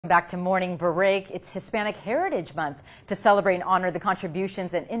Back to Morning Break. It's Hispanic Heritage Month. To celebrate and honor the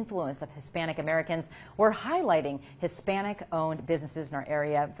contributions and influence of Hispanic Americans, we're highlighting Hispanic-owned businesses in our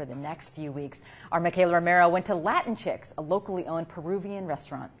area for the next few weeks. Our Michaela Romero went to Latin Chicks, a locally owned Peruvian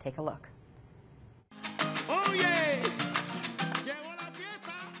restaurant. Take a look. Oh, yeah.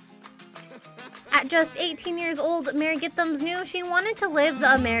 At just 18 years old, Mary Githams knew she wanted to live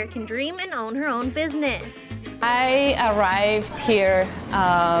the American dream and own her own business. I arrived here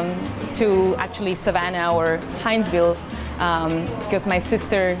to actually Savannah or Hinesville because my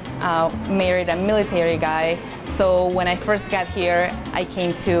sister married a military guy. So when I first got here, I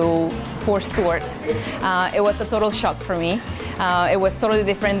came to Fort Stewart. It was a total shock for me. It was totally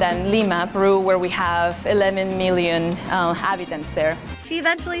different than Lima, Peru, where we have 11 million inhabitants there. She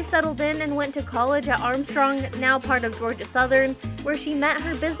eventually settled in and went to college at Armstrong, now part of Georgia Southern, where she met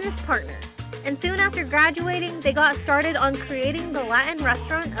her business partner. And soon after graduating, they got started on creating the Latin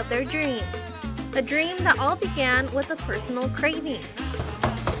restaurant of their dreams. A dream that all began with a personal craving.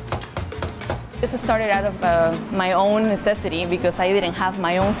 This started out of my own necessity because I didn't have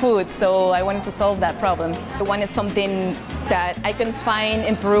my own food, so I wanted to solve that problem. I wanted something that I can find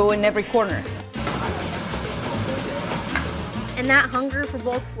in Peru in every corner. And that hunger for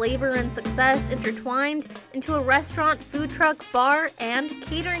both flavor and success intertwined into a restaurant, food truck, bar, and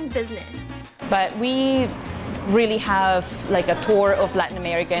catering business. But we really have like a tour of Latin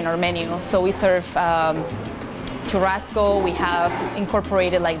America in our menu. So we serve churrasco, we have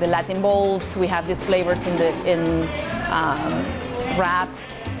incorporated like the Latin bowls, we have these flavors in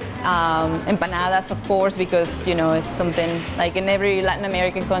wraps, empanadas of course, because you know it's something like in every Latin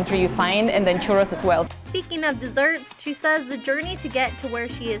American country you find, and then churros as well. Speaking of desserts, she says the journey to get to where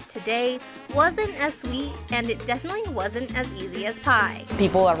she is today wasn't as sweet, and it definitely wasn't as easy as pie.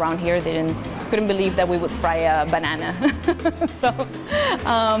 People around here couldn't believe that we would fry a banana.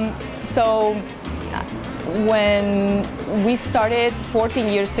 so when we started 14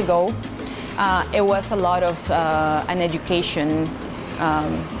 years ago, it was a lot of an education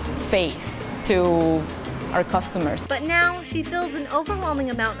phase to our customers. But now she feels an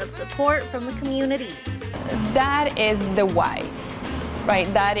overwhelming amount of support from the community. That is the why, right?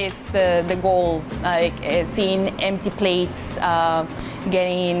 That is the goal, like seeing empty plates,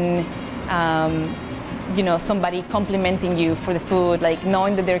 getting you know, somebody complimenting you for the food, like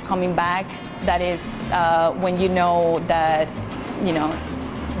knowing that they're coming back. That is when you know that, you know,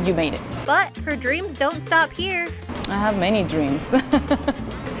 you made it. But her dreams don't stop here. I have many dreams.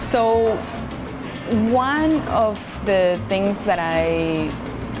 So one of the things that I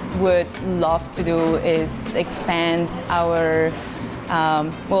would love to do is expand our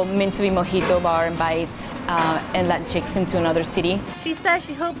Meant to Be Mojito Bar and Bites and Latin Chicks into another city. She says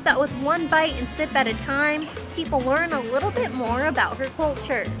she hopes that with one bite and sip at a time, people learn a little bit more about her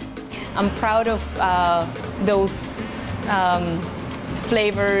culture. I'm proud of those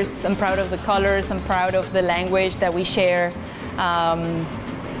flavors, I'm proud of the colors, I'm proud of the language that we share.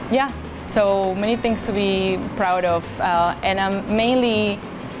 Yeah, so many things to be proud of, and I'm mainly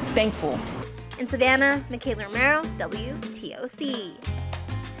thankful. In Savannah, Michaela Romero, WTOC.